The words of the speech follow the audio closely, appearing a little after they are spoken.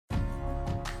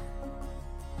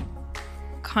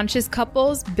Conscious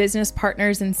couples, business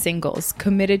partners, and singles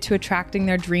committed to attracting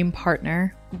their dream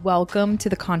partner. Welcome to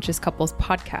the Conscious Couples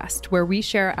podcast, where we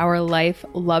share our life,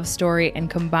 love story, and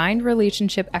combined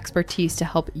relationship expertise to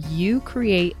help you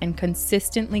create and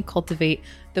consistently cultivate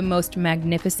the most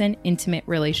magnificent, intimate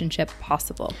relationship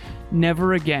possible.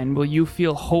 Never again will you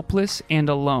feel hopeless and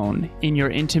alone in your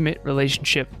intimate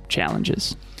relationship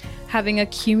challenges. Having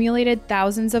accumulated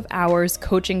thousands of hours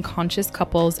coaching conscious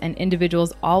couples and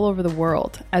individuals all over the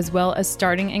world, as well as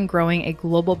starting and growing a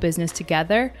global business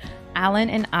together, Alan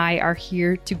and I are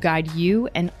here to guide you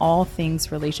in all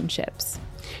things relationships.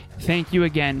 Thank you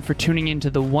again for tuning into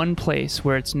the one place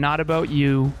where it's not about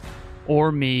you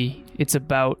or me, it's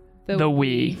about the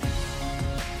we.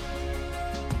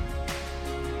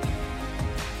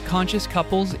 Conscious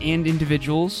couples and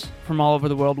individuals from all over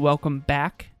the world, welcome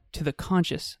back to the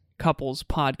Conscious Couples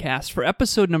podcast for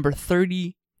episode number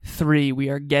 33. We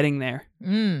are getting there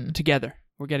together.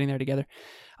 We're getting there together.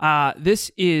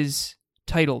 This is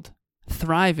titled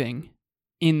Thriving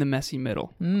in the Messy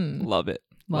Middle. Love it.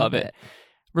 Love it.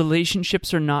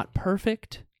 Relationships are not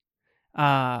perfect.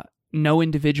 No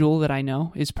individual that I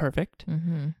know is perfect.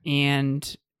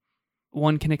 And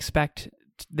one can expect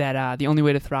that the only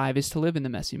way to thrive is to live in the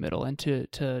messy middle and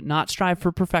to not strive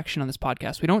for perfection on this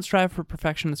podcast. We don't strive for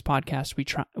perfection on this podcast.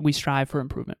 We strive for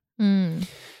improvement.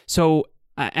 So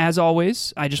as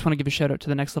always, I just want to give a shout out to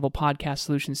the Next Level Podcast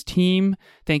Solutions team.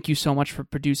 Thank you so much for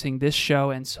producing this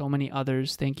show and so many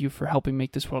others. Thank you for helping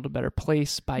make this world a better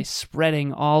place by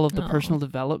spreading all of the personal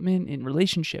development in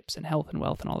relationships and health and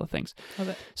wealth and all the things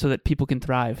so that people can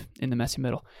thrive in the messy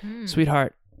middle.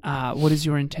 Sweetheart, what is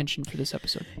your intention for this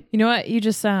episode? You know what you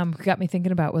just got me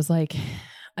thinking about was like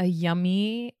a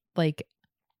yummy, like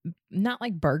not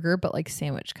like burger, but like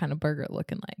sandwich kind of burger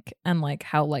looking like, and like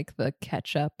how like the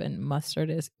ketchup and mustard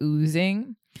is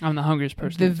oozing. I'm the hungriest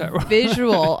person. The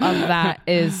visual of that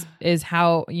is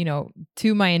how, you know,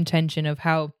 to my intention of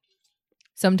how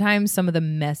sometimes some of the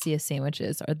messiest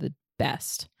sandwiches are the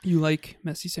best. You like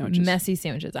messy sandwiches? Messy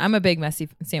sandwiches. I'm a big messy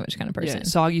sandwich kind of person. Yeah,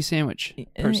 soggy sandwich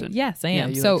person. Yes, I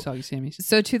am. You like soggy sammies.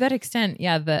 So to that extent,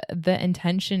 yeah, the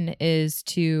intention is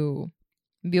to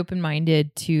be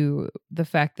open-minded to the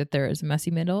fact that there is a messy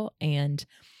middle and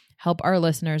help our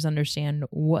listeners understand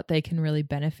what they can really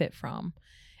benefit from.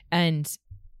 And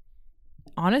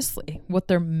honestly, what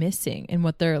they're missing and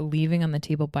what they're leaving on the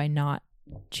table by not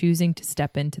choosing to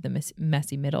step into the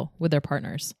messy middle with their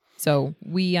partners. So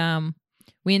we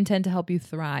intend to help you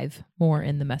thrive more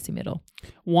in the messy middle.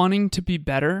 Wanting to be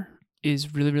better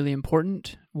is really, really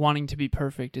important. Wanting to be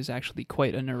perfect is actually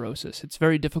quite a neurosis. It's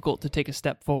very difficult to take a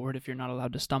step forward if you're not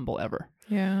allowed to stumble ever.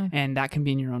 Yeah. And that can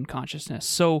be in your own consciousness.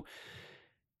 So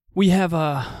we have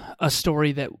a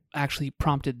story that actually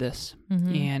prompted this.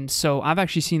 And so I've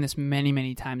actually seen this many,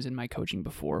 many times in my coaching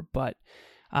before. But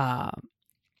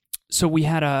so we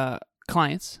had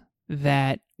clients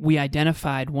that we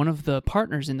identified one of the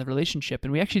partners in the relationship,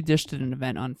 and we actually just did an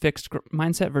event on fixed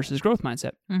mindset versus growth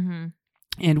mindset.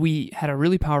 And we had a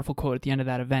really powerful quote at the end of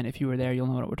that event. If you were there, you'll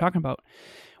know what we're talking about,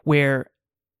 where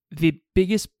the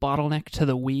biggest bottleneck to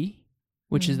the we,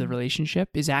 which is the relationship,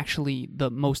 is actually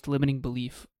the most limiting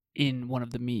belief in one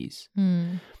of the me's.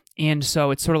 And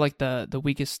so it's sort of like the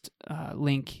weakest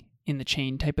link in the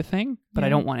chain type of thing, but I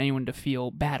don't want anyone to feel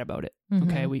bad about it.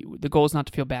 Okay, the goal is not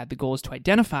to feel bad. The goal is to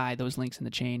identify those links in the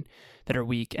chain that are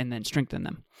weak and then strengthen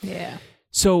them. Yeah.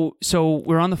 So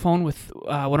we're on the phone with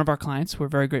one of our clients. We're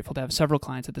very grateful to have several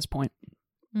clients at this point.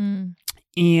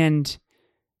 And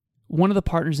one of the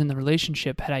partners in the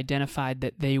relationship had identified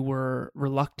that they were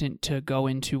reluctant to go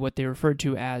into what they referred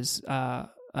to as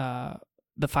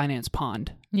the finance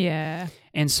pond. Yeah.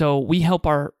 And so we help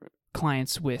our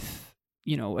clients with,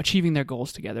 you know, achieving their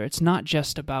goals together. It's not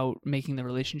just about making the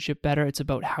relationship better. It's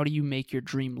about how do you make your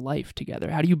dream life together?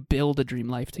 How do you build a dream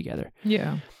life together?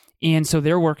 Yeah. And so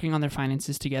they're working on their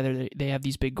finances together. They have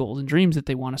these big goals and dreams that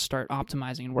they want to start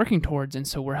optimizing and working towards. And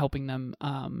so we're helping them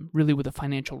really with a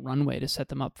financial runway to set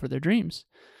them up for their dreams.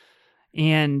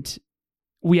 And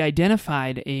we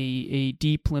identified a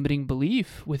deep limiting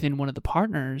belief within one of the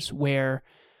partners where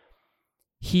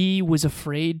he was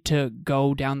afraid to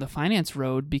go down the finance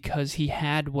road because he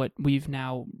had what we've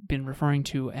now been referring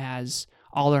to as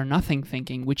all or nothing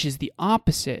thinking, which is the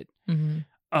opposite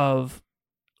of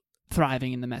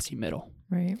thriving in the messy middle.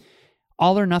 Right.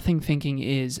 All or nothing thinking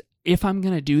is, if I'm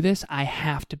going to do this, I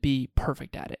have to be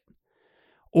perfect at it.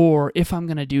 Or if I'm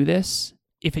going to do this,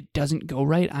 if it doesn't go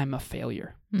right, I'm a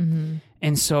failure.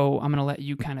 And so I'm going to let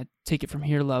you kind of take it from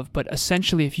here, love. But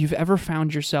essentially, if you've ever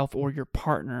found yourself or your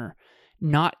partner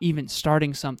not even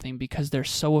starting something because they're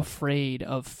so afraid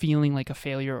of feeling like a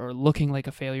failure or looking like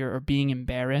a failure or being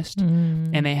embarrassed.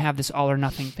 And they have this all or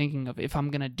nothing thinking of, if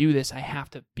I'm going to do this, I have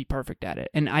to be perfect at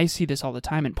it. And I see this all the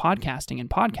time in podcasting and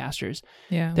podcasters.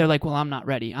 Yeah. They're like, well, I'm not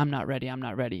ready.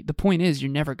 The point is,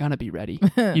 you're never going to be ready.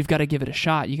 You've got to give it a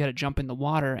shot. You got to jump in the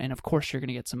water. And of course, you're going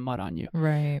to get some mud on you.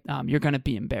 Right. You're going to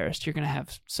be embarrassed. You're going to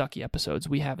have sucky episodes.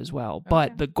 We have as well.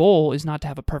 But the goal is not to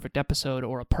have a perfect episode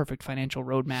or a perfect financial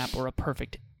roadmap or a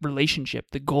perfect relationship.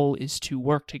 The goal is to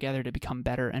work together to become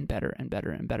better and better and better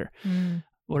and better.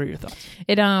 What are your thoughts?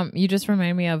 You just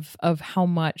remind me of how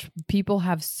much people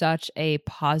have such a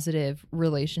positive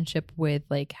relationship with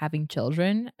like having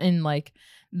children, and like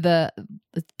the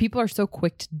people are so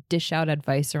quick to dish out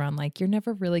advice around like, you're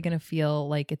never really going to feel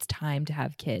like it's time to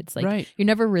have kids. Like you're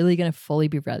never really going to fully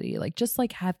be ready. Like just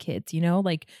like have kids,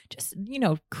 like just,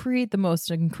 create the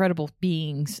most incredible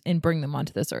beings and bring them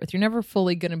onto this earth. You're never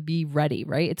fully going to be ready,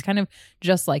 right? It's kind of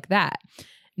just like that.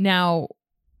 Now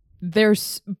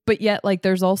but yet like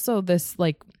there's also this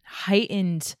like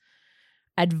heightened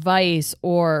advice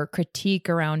or critique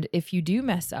around if you do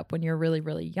mess up when you're really,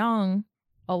 really young.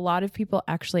 A lot of people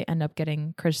actually end up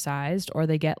getting criticized, or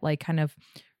they get like kind of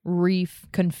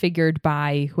reconfigured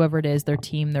by whoever it is, their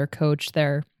team, their coach,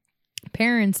 their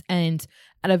parents. And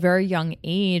at a very young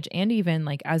age, and even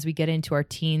like as we get into our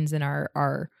teens and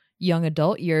our young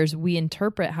adult years, we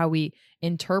interpret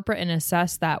and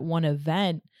assess that one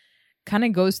event kind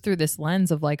of goes through this lens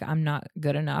of like, I'm not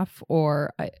good enough,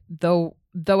 or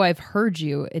though I've heard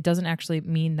you, it doesn't actually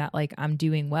mean that like I'm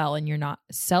doing well and you're not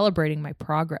celebrating my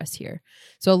progress here.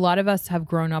 So a lot of us have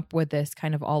grown up with this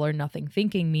kind of all or nothing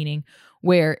thinking, meaning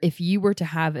where if you were to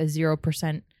have a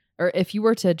 0%, or if you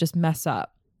were to just mess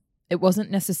up, it wasn't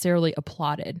necessarily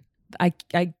applauded. I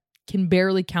can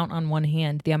barely count on one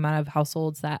hand the amount of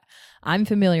households that I'm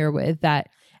familiar with that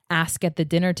ask at the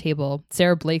dinner table.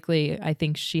 Sarah Blakely, I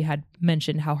think she had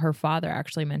mentioned how her father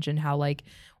actually mentioned how like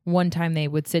one time they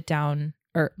would sit down,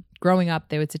 or growing up,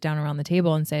 they would sit down around the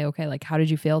table and say, okay, like, how did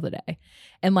you feel today?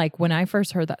 And like, when I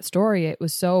first heard that story, it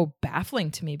was so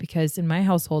baffling to me because in my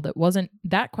household,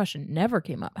 that question never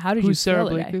came up. How did you feel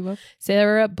today? Blakely love?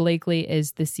 Sarah Blakely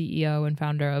is the CEO and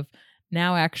founder of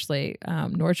now actually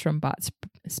Nordstrom bought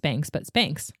Spanx, but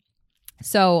Spanx.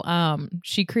 So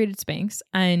she created Spanx,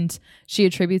 and she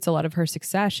attributes a lot of her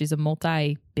success. She's a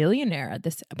multi-billionaire at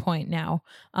this point now,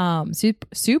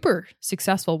 super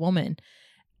successful woman.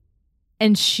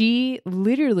 And she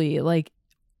literally like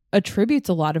attributes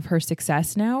a lot of her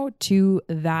success now to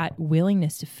that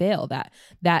willingness to fail,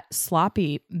 that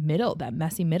sloppy middle, that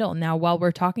messy middle. Now, while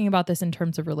we're talking about this in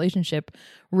terms of relationship,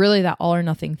 really that all or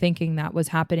nothing thinking that was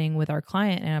happening with our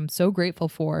client. And I'm so grateful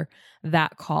for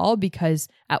that call, because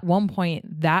at one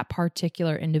point that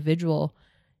particular individual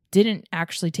didn't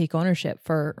actually take ownership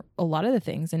for a lot of the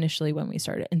things initially when we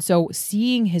started. And so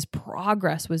seeing his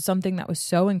progress was something that was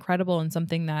so incredible, and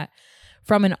something that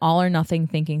from an all or nothing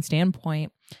thinking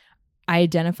standpoint, I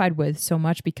identified with so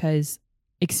much, because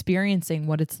experiencing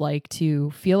what it's like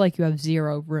to feel like you have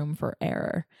zero room for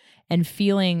error and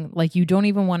feeling like you don't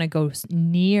even want to go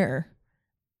near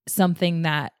something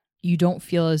that you don't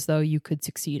feel as though you could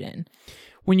succeed in.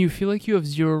 When you feel like you have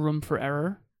zero room for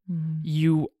error,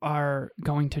 you are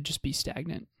going to just be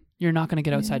stagnant. You're not going to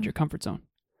get outside your comfort zone.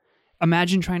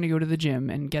 Imagine trying to go to the gym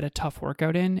and get a tough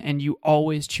workout in, and you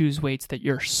always choose weights that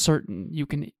you're certain you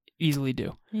can easily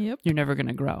do. Yep. You're never going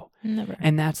to grow. Never.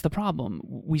 And that's the problem.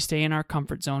 We stay in our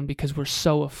comfort zone because we're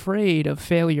so afraid of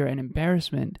failure and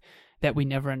embarrassment that we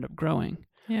never end up growing.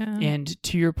 Yeah. And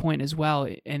to your point as well,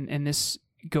 and this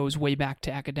goes way back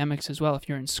to academics as well. If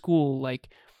you're in school, like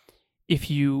if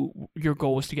your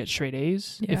goal was to get straight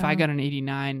A's, if I got an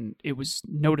 89, it was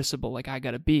noticeable, like I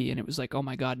got a B, and it was like, oh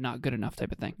my God, not good enough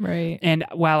type of thing. Right. And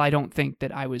while I don't think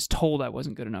that I was told I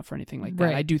wasn't good enough or anything like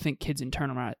that, I do think kids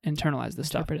internalize the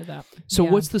stuff. That. So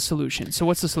what's the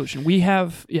solution? We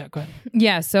have, go ahead.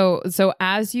 Yeah. So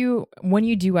when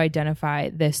you do identify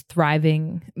this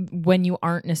thriving, when you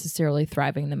aren't necessarily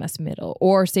thriving in the mess middle,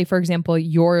 or say, for example,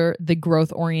 you're the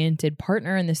growth oriented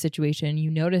partner in this situation, you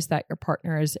notice that your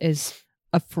partner is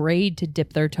afraid to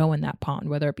dip their toe in that pond,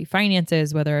 whether it be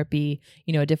finances, whether it be,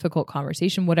 a difficult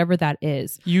conversation, whatever that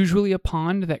is. Usually a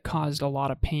pond that caused a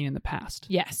lot of pain in the past.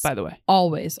 Yes. By the way.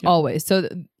 Always. So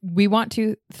we want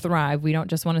to thrive. We don't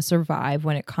just want to survive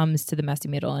when it comes to the messy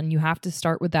middle. And you have to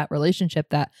start with that relationship,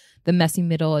 that the messy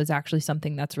middle is actually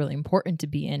something that's really important to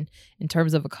be in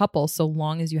terms of a couple, so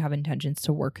long as you have intentions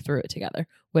to work through it together,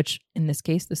 which in this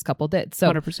case, this couple did.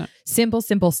 So 100%.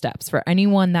 Simple steps for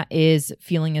anyone that is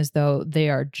feeling as though they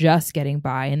are just getting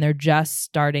by and they're just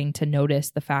starting to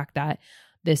notice the fact that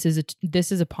this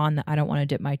is a pond that I don't want to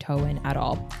dip my toe in at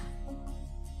all.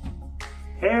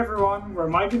 Hey everyone, we're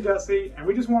Mike and Jesse, and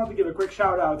we just wanted to give a quick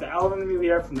shout out to Alan and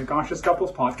Amelia from the Conscious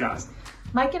Couples podcast.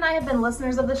 Mike and I have been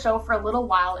listeners of the show for a little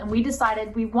while, and we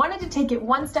decided we wanted to take it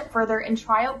one step further and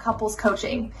try out couples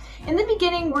coaching. In the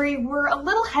beginning, we were a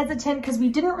little hesitant because we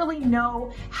didn't really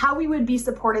know how we would be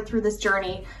supported through this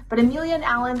journey, but Amelia and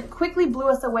Alan quickly blew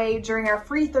us away during our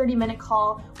free 30-minute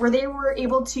call where they were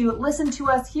able to listen to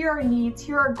us, hear our needs,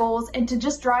 hear our goals, and to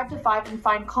just drive to 5 and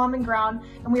find common ground.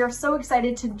 And we are so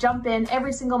excited to jump in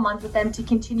every single month with them to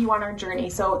continue on our journey.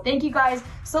 So thank you guys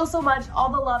so much.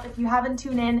 All the love. If you haven't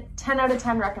tuned in, 10 out of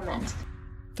 10 recommend.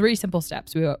 3 simple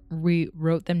steps. We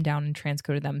wrote them down and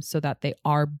transcoded them so that they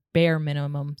are bare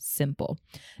minimum simple.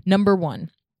 Number 1,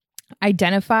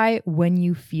 identify when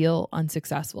you feel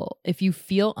unsuccessful. If you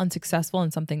feel unsuccessful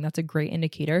in something, that's a great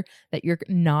indicator that you're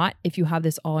not, if you have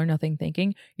this all or nothing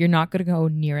thinking, you're not going to go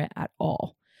near it at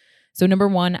all. So number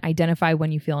 1, identify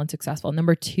when you feel unsuccessful.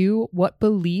 Number 2, what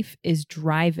belief is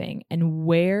driving and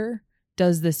where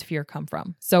does this fear come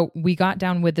from? So we got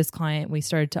down with this client. We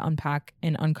started to unpack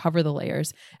and uncover the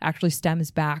layers. Actually stems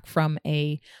back from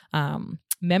a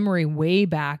memory way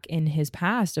back in his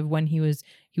past of when he was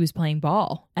playing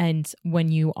ball. And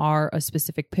when you are a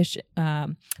specific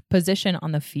position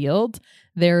on the field,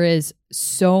 there is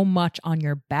so much on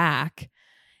your back.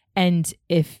 And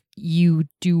if you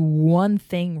do one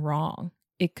thing wrong,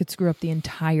 it could screw up the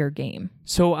entire game.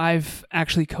 So I've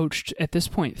actually coached at this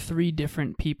point 3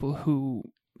 different people who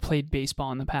played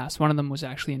baseball in the past. One of them was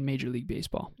actually in Major League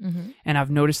Baseball. Mm-hmm. And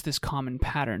I've noticed this common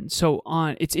pattern. So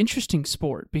it's interesting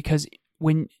sport because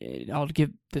I'll give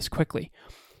this quickly.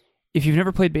 If you've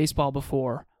never played baseball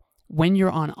before, when you're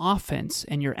on offense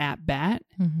and you're at bat,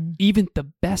 mm-hmm. even the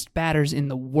best batters in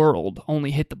the world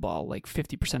only hit the ball like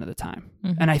 50% of the time.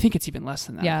 Mm-hmm. And I think it's even less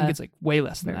than that. Yeah, I think it's like way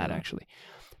less than that actually.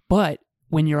 But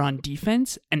when you're on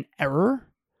defense, an error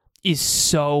is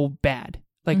so bad.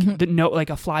 Like mm-hmm. Like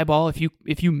a fly ball. If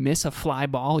you miss a fly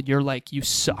ball, you're like, you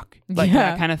suck. Like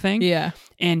that kind of thing. Yeah.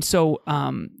 And so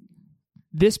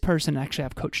this person, actually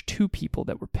I've coached 2 people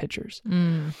that were pitchers.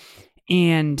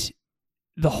 And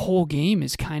the whole game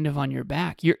is kind of on your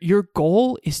back. Your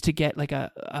goal is to get like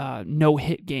a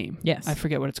no-hit game. Yes. I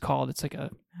forget what it's called. It's like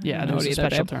there's a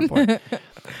special term for it.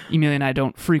 Emilia and I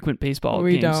don't frequent baseball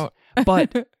games. We don't.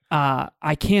 But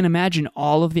I can't imagine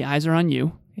all of the eyes are on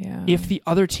you. Yeah. If the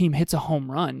other team hits a home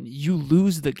run, you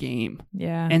lose the game.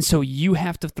 Yeah. And so you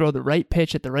have to throw the right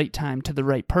pitch at the right time to the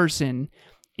right person.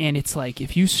 And it's like,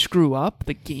 if you screw up,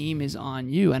 the game is on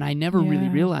you. And I never really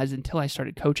realized until I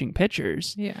started coaching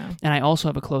pitchers. Yeah. And I also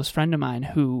have a close friend of mine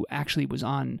who actually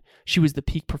she was the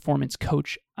peak performance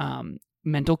coach,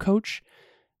 mental coach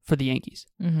for the Yankees.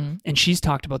 Mm-hmm. And she's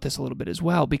talked about this a little bit as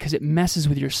well, because it messes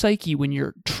with your psyche when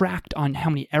you're tracked on how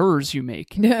many errors you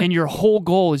make. And your whole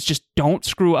goal is just don't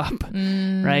screw up,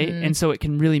 right? And so it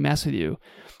can really mess with you.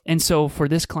 And so for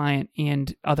this client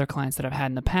and other clients that I've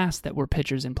had in the past that were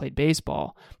pitchers and played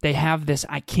baseball, they have this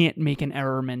I can't make an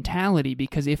error mentality,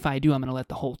 because if I do, I'm going to let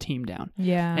the whole team down.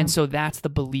 Yeah. And so that's the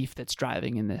belief that's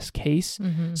driving in this case.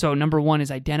 Mm-hmm. So number 1 is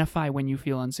identify when you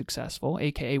feel unsuccessful,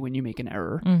 aka when you make an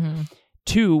error. Mm-hmm.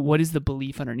 2, what is the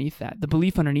belief underneath that? The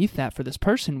belief underneath that for this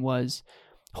person was,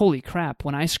 holy crap,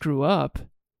 when I screw up,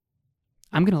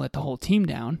 I'm going to let the whole team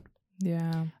down.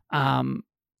 Yeah.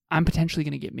 I'm potentially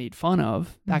going to get made fun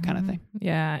of, that kind of thing.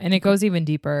 Yeah. And it goes even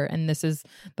deeper. And this is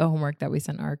the homework that we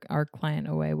sent our client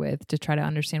away with, to try to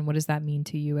understand, what does that mean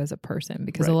to you as a person?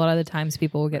 Because a lot of the times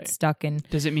people will get stuck in,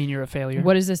 does it mean you're a failure?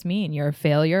 What does this mean? You're a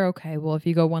failure? Okay. Well, if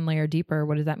you go one layer deeper,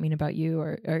 what does that mean about you?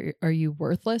 Or are you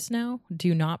worthless now? Do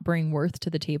you not bring worth to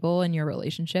the table in your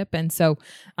relationship? And so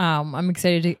I'm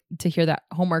excited to hear that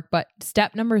homework. But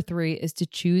step number 3 is to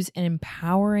choose an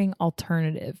empowering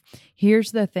alternative.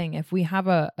 Here's the thing. If we have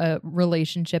a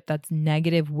relationship that's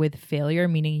negative with failure,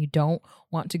 meaning you don't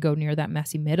want to go near that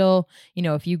messy middle,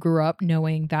 if you grew up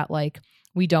knowing that like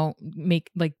we don't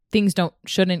make, like, things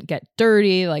shouldn't get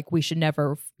dirty, like we should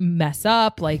never mess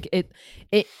up, like it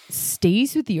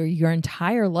stays with you your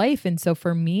entire life. And so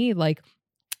for me, like,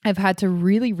 I've had to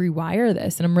really rewire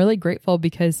this, and I'm really grateful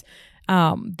because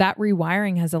that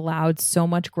rewiring has allowed so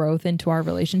much growth into our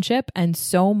relationship, and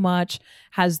so much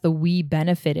has the we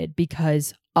benefited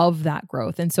because of that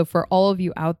growth. And so for all of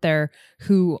you out there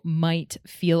who might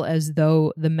feel as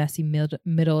though the messy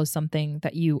middle is something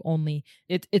that you only,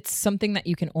 it's something that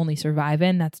you can only survive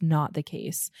in, that's not the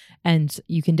case. And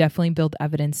you can definitely build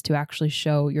evidence to actually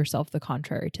show yourself the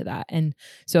contrary to that. And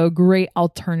so a great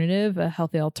alternative, a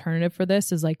healthy alternative for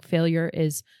this is like, failure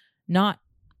is not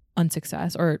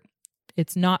unsuccess, or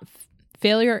it's not,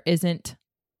 failure isn't,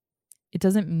 it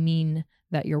doesn't mean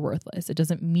that you're worthless. It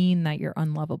doesn't mean that you're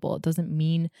unlovable. It doesn't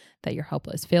mean that you're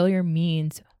helpless. Failure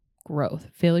means growth.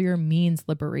 Failure means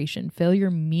liberation.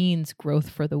 Failure means growth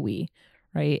for the we,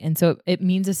 right? And so it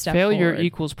means a step Failure forward.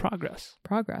 equals progress.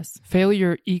 Progress.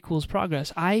 Failure equals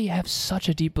progress. I have such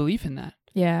a deep belief in that.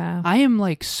 Yeah. I am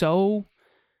like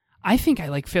I think I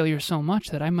like failure so much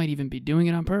that I might even be doing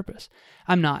it on purpose.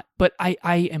 I'm not, but I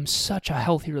am such a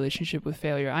healthy relationship with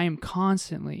failure. I am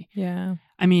constantly, Yeah.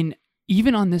 I mean,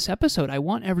 even on this episode, I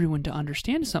want everyone to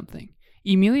understand something.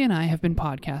 Emilia and I have been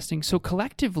podcasting, so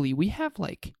collectively we have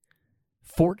like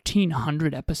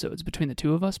 1,400 episodes between the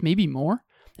two of us, maybe more.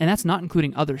 And that's not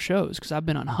including other shows because I've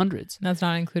been on hundreds. That's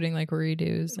not including like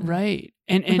redos. And Right.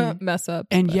 And mess ups.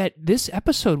 and yet this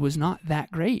episode was not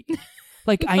that great.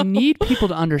 Like I need people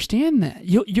to understand that.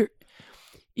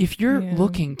 If you're Yeah.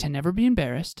 looking to never be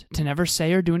embarrassed, to never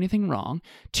say or do anything wrong,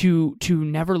 to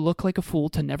never look like a fool,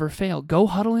 to never fail, go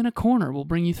huddle in a corner. We'll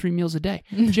bring you 3 meals a day.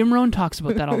 Jim Rohn talks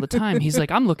about that all the time. He's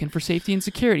like, I'm looking for safety and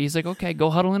security. He's like, okay, go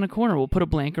huddle in a corner. We'll put a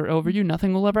blanket over you.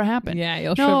 Nothing will ever happen. Yeah,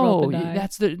 you'll shrivel up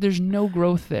and die. There's no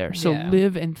growth there. So Yeah.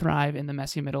 live and thrive in the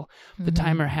messy middle. The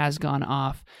timer has gone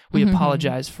off. We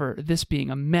apologize for this being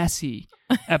a messy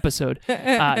episode.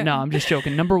 No, I'm just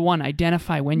joking. Number 1,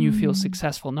 identify when you feel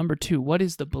successful. Number 2, what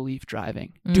is the belief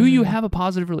driving? Do you have a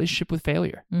positive relationship with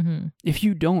failure? If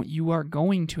you don't, you are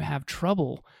going to have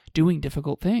trouble doing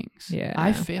difficult things. Yeah.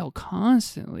 I fail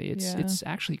constantly. It's Yeah.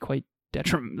 actually quite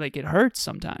detrimental. Like it hurts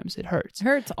sometimes. It hurts. It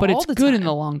hurts But all it's the good time. in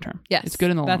the long term. Yes, It's good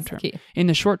in the long that's term. the key. In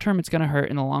the short term, it's going to hurt.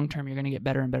 In the long term, you're going to get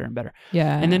better and better and better.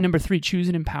 Yeah. And then number 3, choose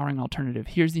an empowering alternative.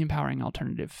 Here's the empowering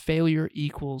alternative. Failure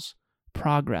equals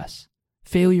progress.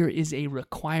 Failure is a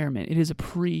requirement. It is a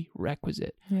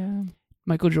prerequisite. Yeah.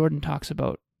 Michael Jordan talks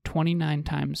about 29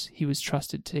 times he was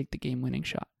trusted to take the game-winning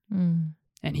shot, and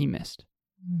he missed.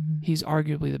 He's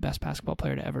arguably the best basketball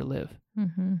player to ever live.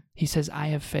 He says, I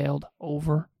have failed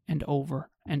over and over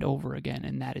and over again,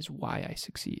 and that is why I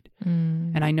succeed.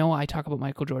 And I know I talk about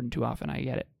Michael Jordan too often. I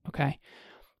get it, okay?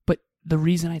 But the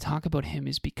reason I talk about him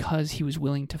is because he was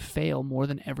willing to fail more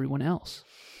than everyone else.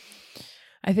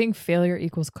 I think failure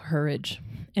equals courage.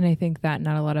 And I think that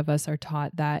not a lot of us are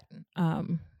taught that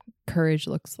courage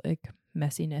looks like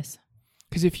messiness.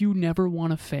 Because if you never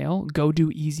want to fail, go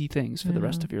do easy things for the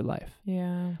rest of your life.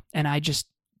 Yeah. And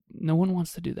no one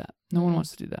wants to do that. No one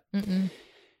wants to do that. Mm-mm.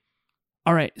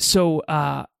 All right. So,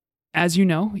 as you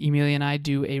know, Emilia and I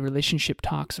do a Relationship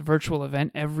Talks virtual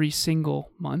event every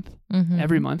single month.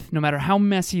 Every month. No matter how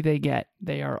messy they get,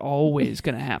 they are always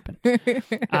going to happen.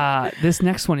 This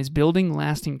next one is building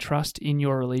lasting trust in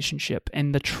your relationship.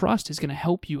 And the trust is going to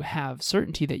help you have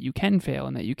certainty that you can fail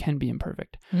and that you can be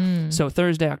imperfect. So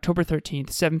Thursday, October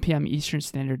 13th, 7 p.m. Eastern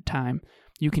Standard Time,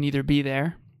 you can either be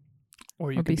there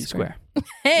or you can be square.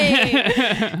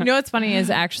 Hey, you know what's funny is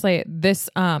actually this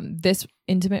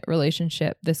intimate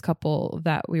relationship, this couple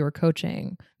that we were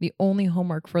coaching, the only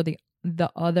homework for the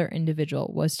other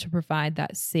individual was to provide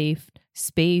that safe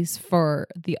space for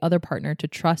the other partner to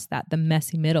trust that the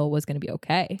messy middle was going to be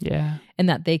okay. Yeah. And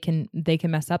that they can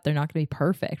mess up. They're not going to be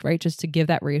perfect, right? Just to give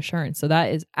that reassurance. So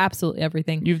that is absolutely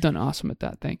everything. You've done awesome at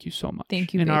that. Thank you so much.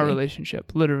 Thank you, In our baby.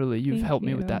 relationship, literally, you've Thank helped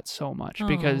me with you. that so much Aw.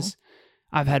 because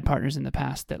I've had partners in the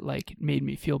past that like made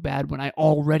me feel bad when I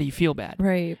already feel bad.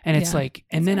 Right. And it's Yeah. like,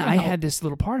 and It's then gotta I help. had this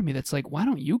little part of me that's like, why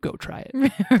don't you go try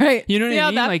it? Right. You know what See I how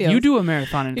mean? that Like feels. you do a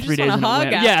marathon in You 3 just days wanna in a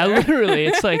hug win. Yeah, after. literally.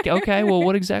 It's like, okay, well,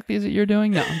 what exactly is it you're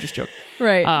doing? No, I'm just joking.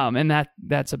 Right. And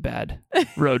that's a bad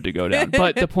road to go down.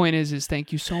 But the point is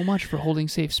thank you so much for holding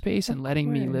safe space and letting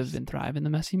me course. live and thrive in the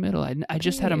messy middle. I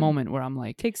just had a Great. moment where I'm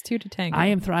like, Takes 2 to tango. I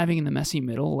am thriving in the messy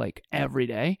middle like every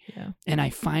day. Yeah. And I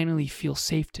finally feel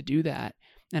safe to do that.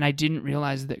 And I didn't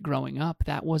realize that growing up,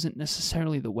 that wasn't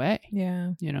necessarily the way,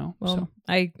 Yeah. you know? Well, So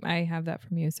I have that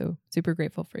from you, so super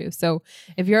grateful for you. So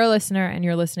if you're a listener and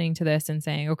you're listening to this and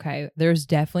saying, okay, there's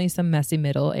definitely some messy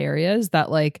middle areas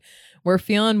that like we're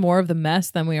feeling more of the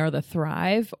mess than we are the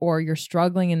thrive, or you're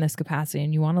struggling in this capacity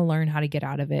and you want to learn how to get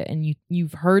out of it, and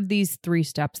you've heard these 3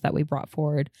 steps that we brought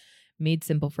forward, made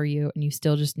simple for you, and you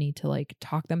still just need to like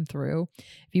talk them through.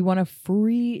 If you want a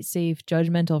free, safe,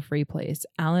 judgmental free place,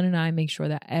 Alan and I make sure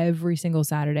that every single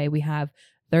Saturday we have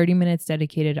 30 minutes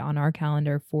dedicated on our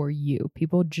calendar for you,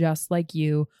 people just like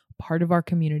you, part of our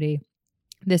community.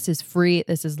 This is free.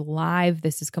 This is live.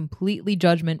 This is completely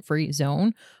judgment-free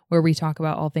zone where we talk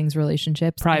about all things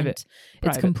relationships. Private. And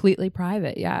it's completely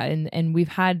private. Yeah. And we've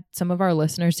had some of our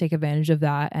listeners take advantage of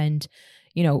that, and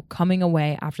you know, coming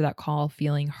away after that call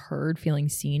feeling heard, feeling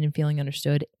seen, and feeling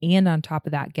understood, and on top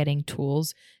of that, getting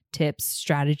tools tips,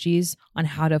 strategies on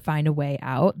how to find a way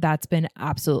out, that's been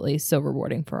absolutely so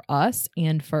rewarding for us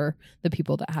and for the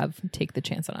people that have take the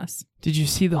chance on us. Did you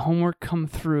see the homework come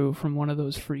through from one of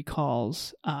those free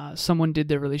calls? Someone did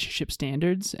their relationship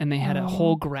standards and they had a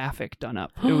whole graphic done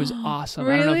up. It was awesome.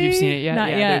 Really? I don't know if you've seen it yet. Not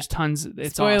yeah, yet. There's tons.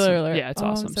 It's Spoiler awesome. alert. Yeah, it's Oh,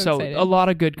 I'm awesome. so So excited. a lot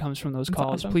of good comes from those That's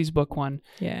calls. awesome. Please book one.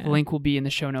 Yeah. The link will be in the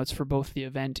show notes for both the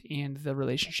event and the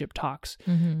Relationship Talks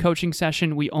Mhm. coaching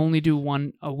session. We only do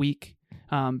one a week.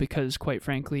 Because quite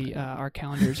frankly, our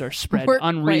calendars are spread We're quite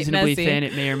unreasonably messy. thin.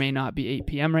 It may or may not be 8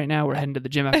 p.m. right now. We're heading to the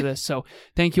gym after this. So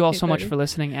thank you all so much 8:30. for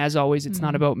listening. As always, it's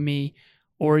not about me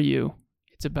or you.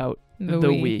 It's about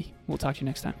the we. We'll talk to you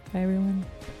next time. Bye, everyone.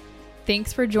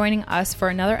 Thanks for joining us for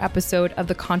another episode of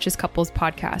the Conscious Couples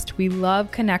podcast. We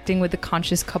love connecting with the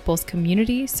Conscious Couples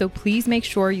community, so please make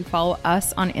sure you follow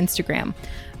us on Instagram.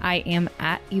 I am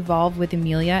at Evolve with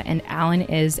Amelia, and Alan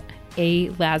is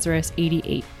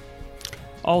A.Lazarus88.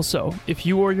 Also, if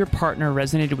you or your partner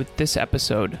resonated with this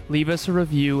episode, leave us a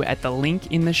review at the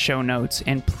link in the show notes,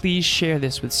 and please share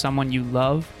this with someone you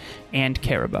love and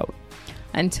care about.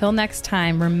 Until next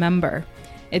time, remember,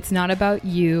 it's not about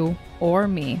you or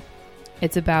me.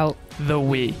 It's about The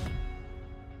we.